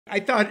I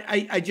thought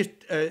I just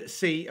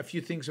say a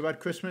few things about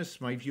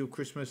Christmas, my view of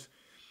Christmas,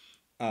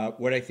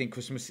 what I think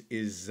Christmas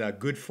is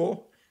good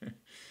for,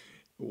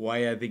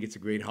 why I think it's a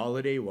great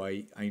holiday,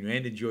 why I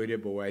enjoyed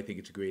it, but why I think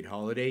it's a great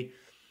holiday.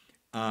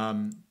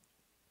 Um,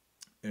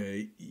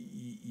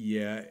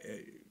 yeah,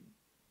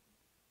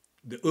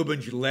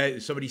 the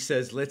somebody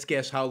says, let's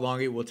guess how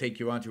long it will take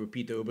you on to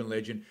repeat the urban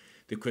legend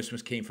that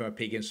Christmas came from a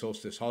pagan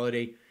solstice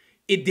holiday.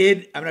 It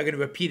did. I'm not going to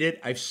repeat it.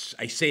 I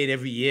say it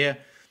every year.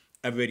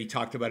 I've already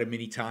talked about it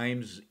many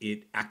times.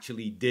 It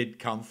actually did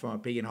come from a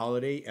pagan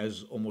holiday,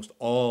 as almost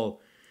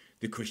all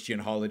the Christian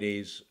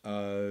holidays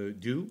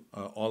do.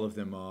 All of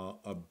them are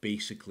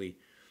basically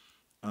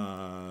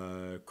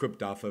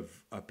cribbed off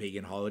of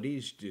pagan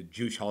holidays. The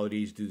Jewish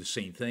holidays do the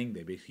same thing.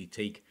 They basically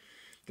take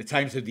the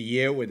times of the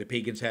year where the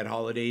pagans had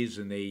holidays,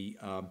 and they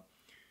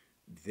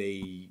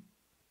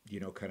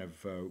kind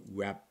of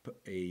wrap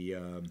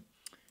a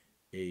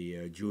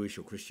Jewish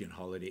or Christian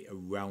holiday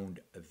around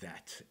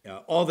that.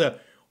 All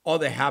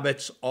the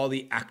habits, all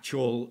the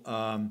actual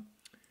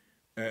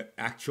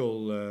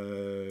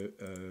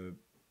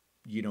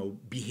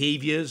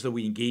behaviors that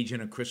we engage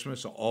in at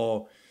Christmas are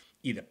all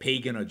either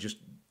pagan or just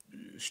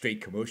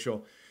straight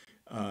commercial.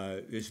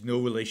 There's no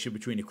relationship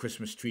between the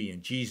Christmas tree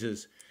and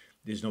Jesus.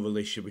 There's no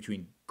relationship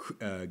between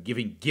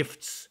giving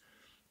gifts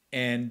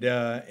and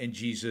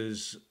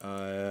Jesus.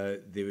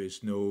 There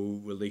is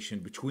no relation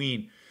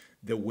between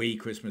the way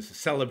Christmas is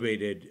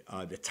celebrated,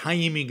 the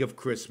timing of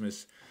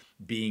Christmas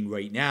being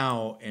right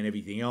now, and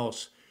everything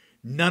else.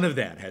 None of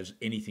that has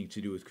anything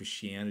to do with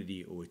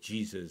Christianity or with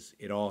Jesus.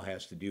 It all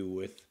has to do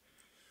with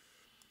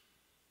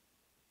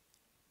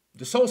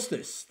the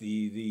solstice,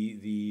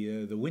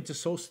 the winter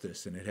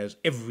solstice, and it has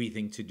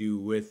everything to do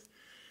with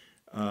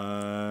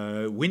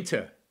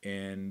winter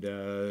and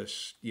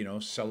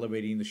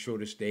celebrating the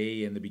shortest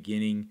day and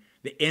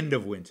the end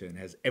of winter, and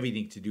has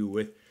everything to do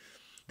with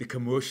the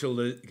commercial,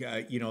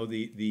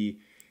 the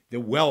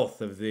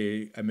wealth of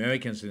the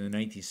Americans in the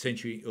 19th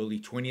century, early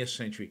 20th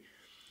century,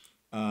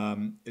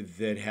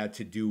 that had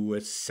to do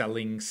with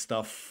selling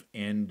stuff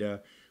and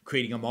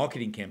creating a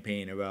marketing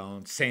campaign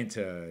around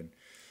Santa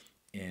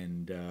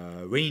and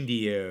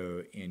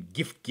reindeer and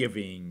gift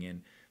giving,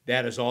 and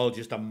that is all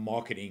just a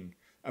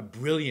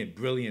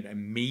brilliant,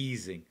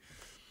 amazing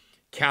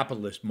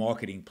capitalist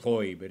marketing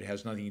ploy, but it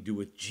has nothing to do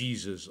with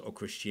Jesus or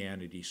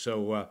Christianity.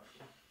 So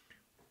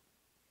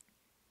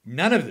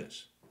none of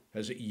this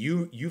has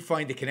you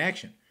find a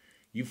connection.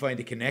 You find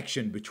a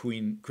connection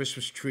between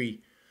Christmas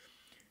tree,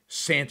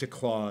 Santa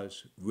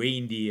Claus,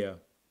 reindeer,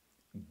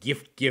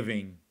 gift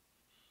giving,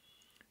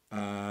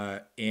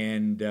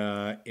 and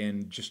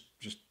just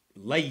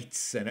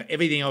lights and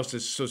everything else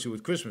that's associated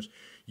with Christmas.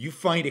 You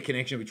find a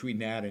connection between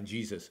that and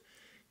Jesus.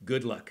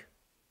 Good luck.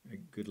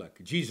 Good luck.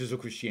 Jesus or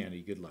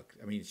Christianity, good luck.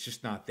 I mean, it's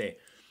just not there.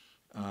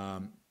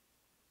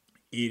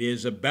 It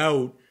is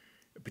about,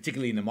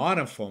 particularly in the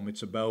modern form,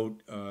 it's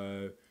about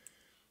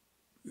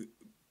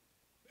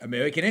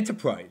American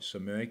enterprise,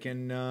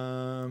 American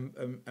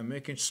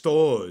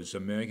stores,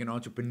 American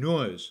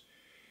entrepreneurs,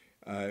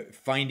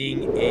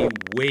 finding a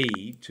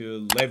way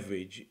to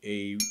leverage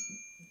a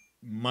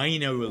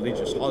minor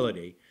religious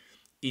holiday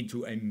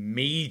into a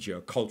major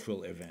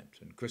cultural event.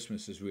 And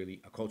Christmas is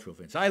really a cultural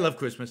event. So I love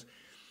Christmas.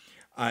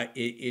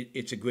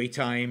 It's a great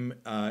time.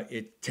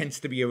 It tends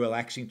to be a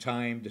relaxing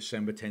time.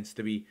 December tends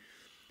to be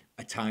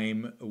a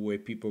time where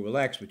people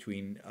relax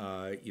between,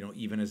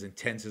 even as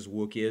intense as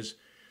work is.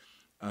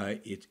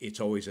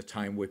 It's always a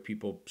time where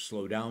people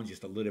slow down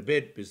just a little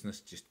bit. Business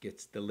just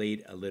gets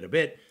delayed a little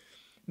bit.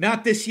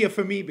 Not this year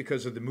for me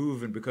because of the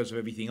move and because of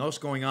everything else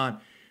going on.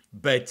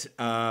 But,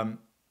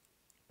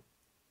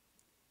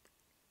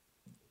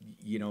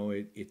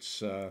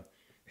 it's,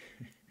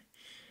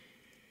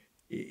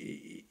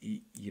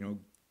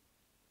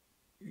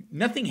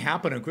 nothing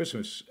happened on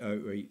Christmas.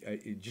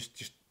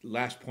 Just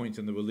last point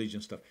on the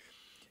religion stuff.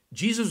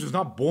 Jesus was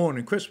not born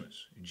in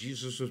Christmas.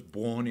 Jesus was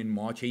born in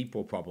March,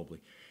 April, probably.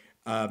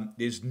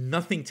 There's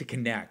nothing to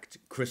connect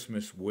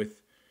Christmas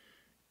with,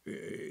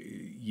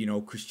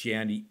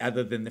 Christianity,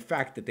 other than the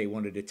fact that they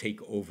wanted to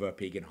take over a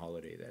pagan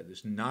holiday. That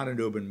is not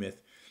an urban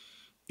myth.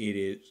 It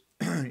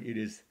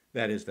is,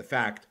 that is the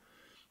fact.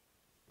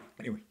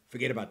 Anyway,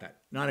 forget about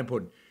that. Not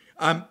important.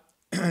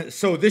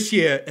 So this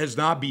year has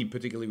not been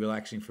particularly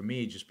relaxing for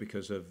me just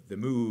because of the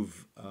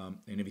move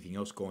and everything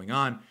else going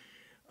on.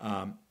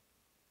 I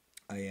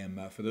am,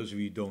 for those of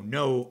you who don't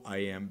know, I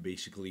am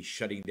basically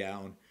shutting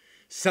down,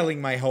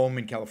 selling my home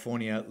in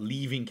California,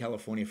 leaving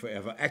California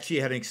forever. Actually,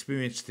 I had an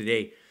experience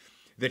today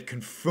that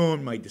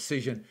confirmed my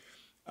decision.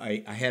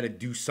 I had to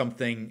do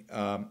something.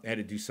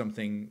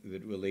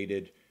 That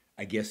related,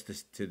 I guess,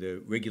 to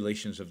the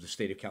regulations of the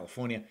state of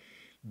California.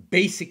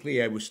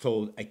 Basically, I was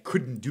told I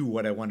couldn't do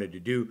what I wanted to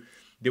do.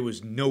 There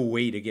was no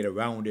way to get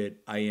around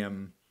it. I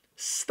am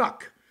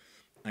stuck.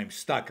 I'm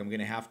stuck. I'm going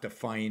to have to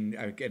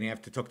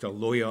talk to a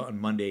lawyer on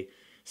Monday.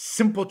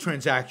 Simple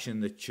transaction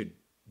that should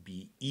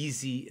be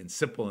easy and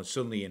simple, and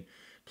certainly in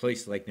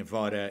places like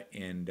Nevada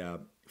and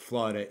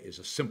Florida is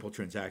a simple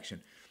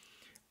transaction.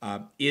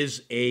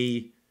 Is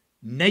a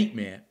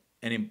nightmare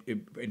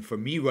and for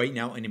me right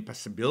now an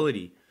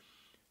impossibility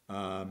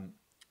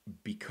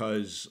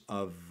because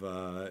of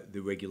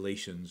the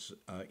regulations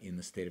in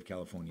the state of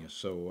California.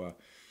 So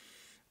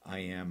I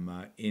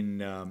am in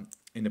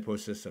the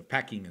process of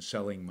packing and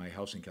selling my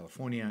house in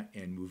California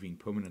and moving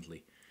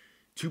permanently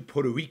to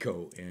Puerto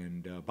Rico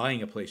and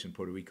buying a place in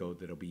Puerto Rico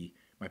that'll be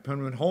my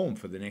permanent home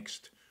for the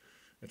next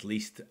at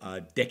least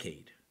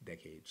decade.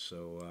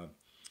 So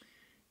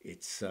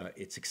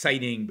it's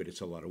exciting, but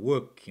it's a lot of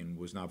work and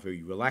was not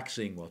very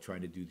relaxing while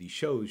trying to do these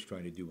shows,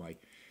 trying to do my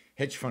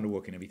hedge fund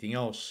work and everything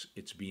else.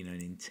 It's been an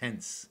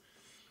intense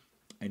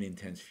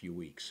few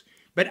weeks.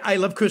 But I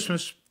love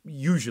Christmas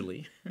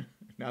usually,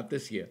 not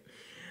this year,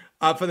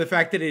 for the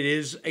fact that it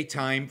is a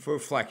time for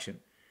reflection,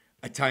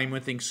 a time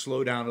when things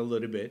slow down a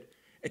little bit,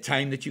 a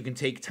time that you can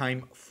take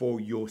time for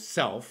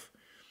yourself,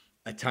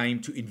 a time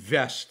to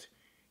invest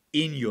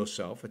in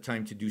yourself, a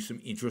time to do some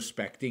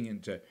introspecting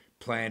and to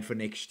plan for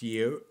next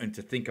year and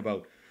to think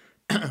about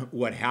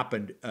what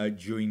happened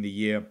during the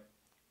year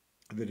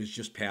that has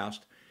just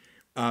passed.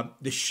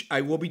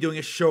 I will be doing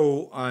a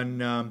show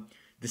on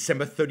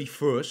December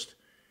 31st,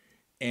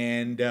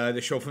 and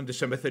the show from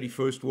December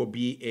 31st will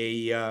be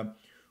a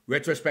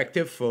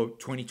retrospective for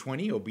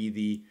 2020. It'll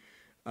be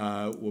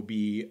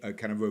a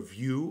kind of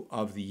review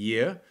of the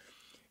year,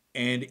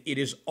 and it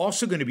is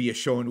also going to be a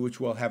show in which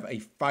we'll have a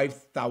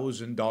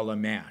 $5,000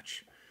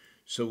 match.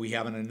 So we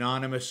have an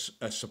anonymous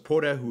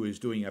supporter who is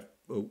doing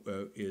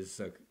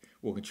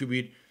will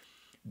contribute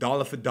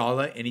dollar for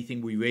dollar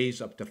anything we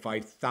raise up to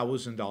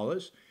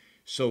 $5,000.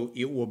 So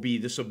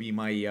this will be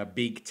my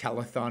big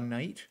telethon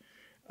night,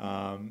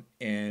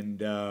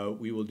 and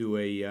we will do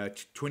a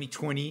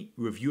 2020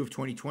 review of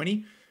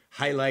 2020,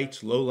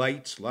 highlights,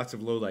 lowlights, lots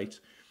of lowlights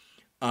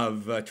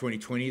of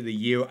 2020, the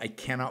year I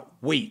cannot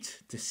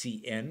wait to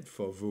see end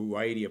for a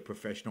variety of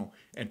professional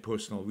and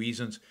personal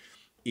reasons.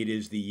 It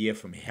is the year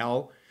from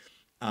hell.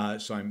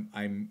 So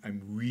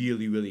I'm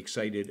really, really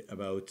excited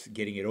about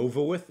getting it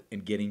over with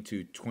and getting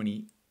to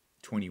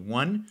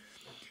 2021.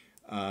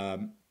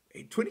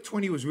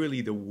 2020 was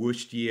really the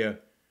worst year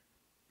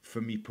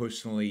for me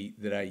personally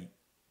that I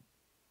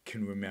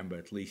can remember,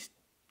 at least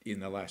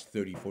in the last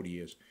 30, 40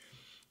 years.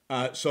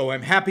 So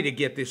I'm happy to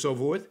get this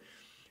over with.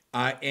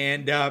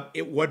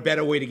 What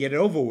better way to get it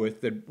over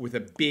with than with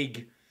a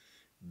big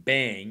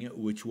bang,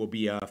 which will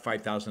be a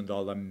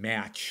 $5,000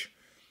 match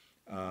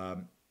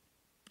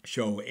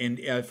show.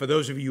 And for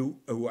those of you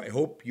who I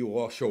hope you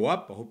all show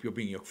up, I hope you'll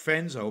bring your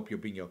friends, I hope you'll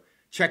bring your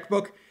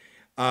checkbook.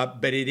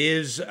 But it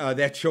is,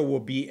 that show will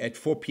be at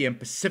 4 p.m.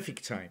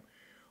 Pacific time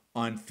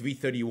on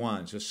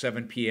 3/31, so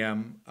 7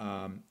 p.m.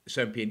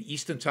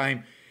 Eastern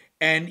time.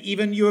 And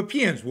even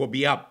Europeans will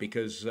be up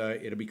because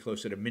it'll be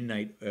closer to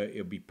midnight.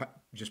 It'll be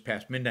just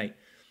past midnight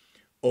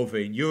over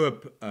in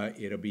Europe.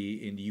 It'll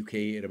be in the UK,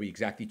 it'll be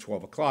exactly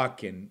 12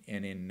 o'clock. And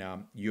in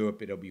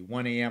Europe, it'll be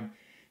 1 a.m.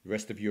 The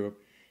rest of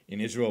Europe,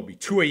 in Israel, it'll be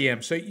 2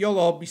 a.m. So you'll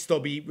all still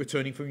be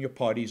returning from your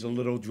parties a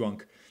little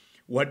drunk.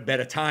 What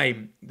better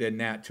time than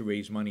that to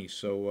raise money?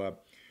 So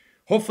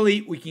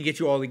hopefully we can get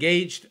you all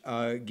engaged,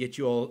 get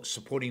you all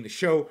supporting the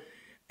show.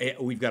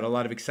 We've got a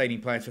lot of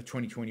exciting plans for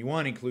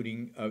 2021,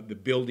 including the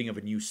building of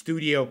a new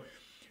studio.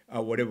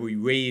 Whatever we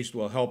raised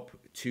will help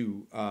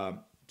to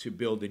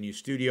build a new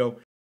studio.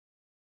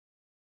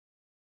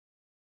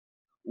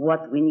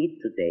 What we need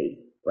today,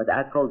 what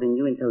I call the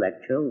new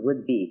intellectual,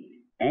 would be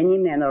any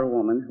man or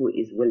woman who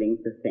is willing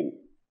to think.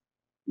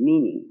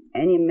 Meaning,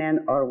 any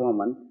man or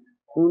woman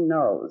who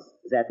knows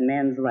that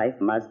man's life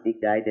must be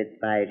guided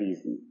by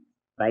reason,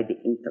 by the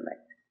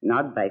intellect,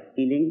 not by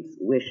feelings,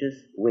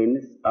 wishes,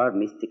 whims, or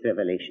mystic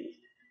revelations.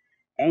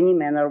 Any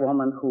man or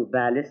woman who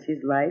values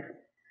his life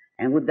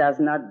and who does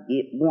not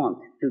want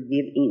to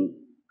give in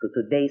to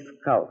today's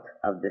cult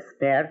of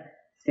despair,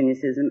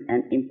 cynicism,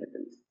 and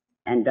impotence,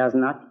 and does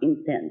not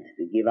intend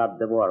to give up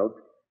the world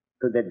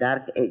to the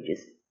dark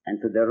ages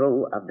and to the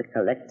rule of the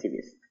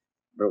collectivist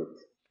brute.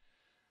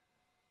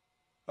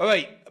 All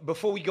right,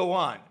 before we go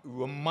on,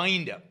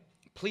 reminder,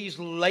 please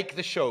like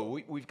the show.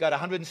 We've got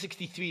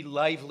 163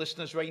 live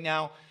listeners right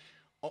now,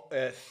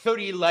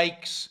 30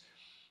 likes.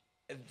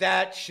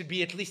 That should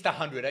be at least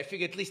 100. I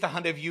figure at least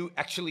 100 of you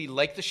actually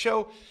like the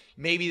show.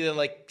 Maybe there are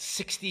like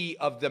 60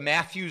 of the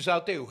Matthews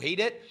out there who hate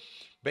it,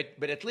 but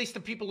at least the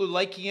people who are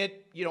liking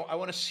it, you know, I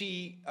want to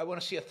see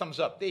a thumbs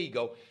up. There you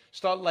go.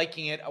 Start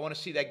liking it. I want to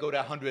see that go to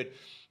 100.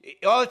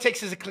 All it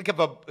takes is a click of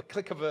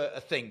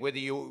a thing, whether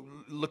you're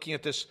looking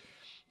at this.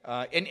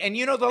 And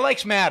you know, the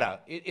likes matter.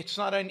 It's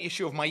not an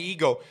issue of my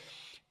ego.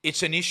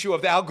 It's an issue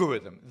of the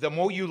algorithm. The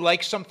more you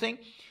like something,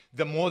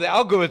 the more the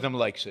algorithm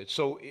likes it.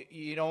 So,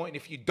 you know, and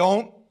if you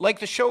don't like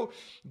the show,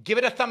 give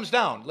it a thumbs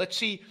down. Let's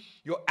see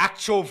your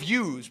actual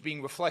views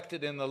being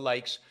reflected in the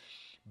likes.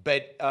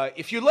 But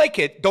if you like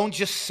it, don't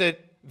just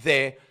sit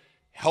there.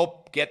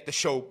 Help get the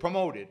show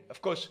promoted. Of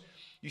course,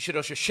 you should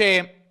also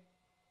share,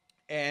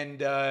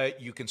 and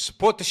you can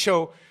support the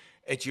show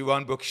at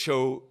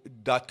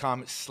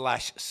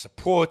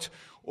JeronBrooksShow.com/support,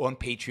 or on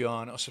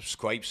Patreon or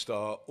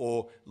Subscribestar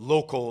or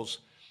Locals.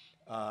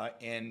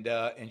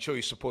 and show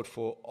your support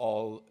for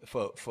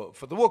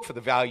the work, for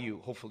the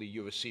value, hopefully,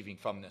 you're receiving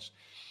from this.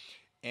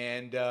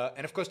 And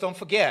of course, don't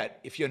forget,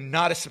 if you're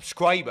not a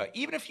subscriber,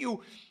 even if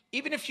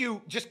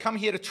you just come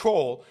here to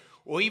troll,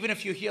 or even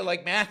if you're here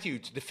like Matthew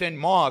to defend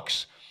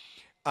Marx,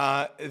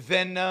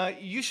 then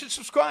you should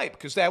subscribe,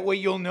 because that way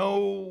you'll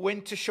know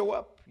when to show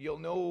up. You'll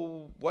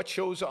know what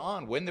shows are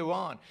on, when they're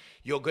on.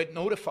 You'll get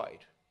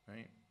notified,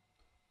 right?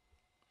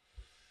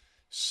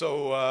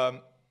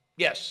 So,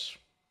 yes,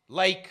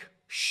 like,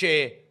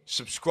 share,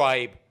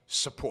 subscribe,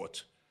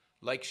 support.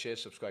 Like, share,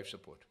 subscribe,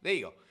 support. There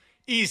you go.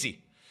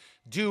 Easy.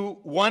 Do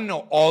one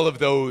or all of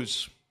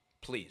those,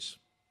 please.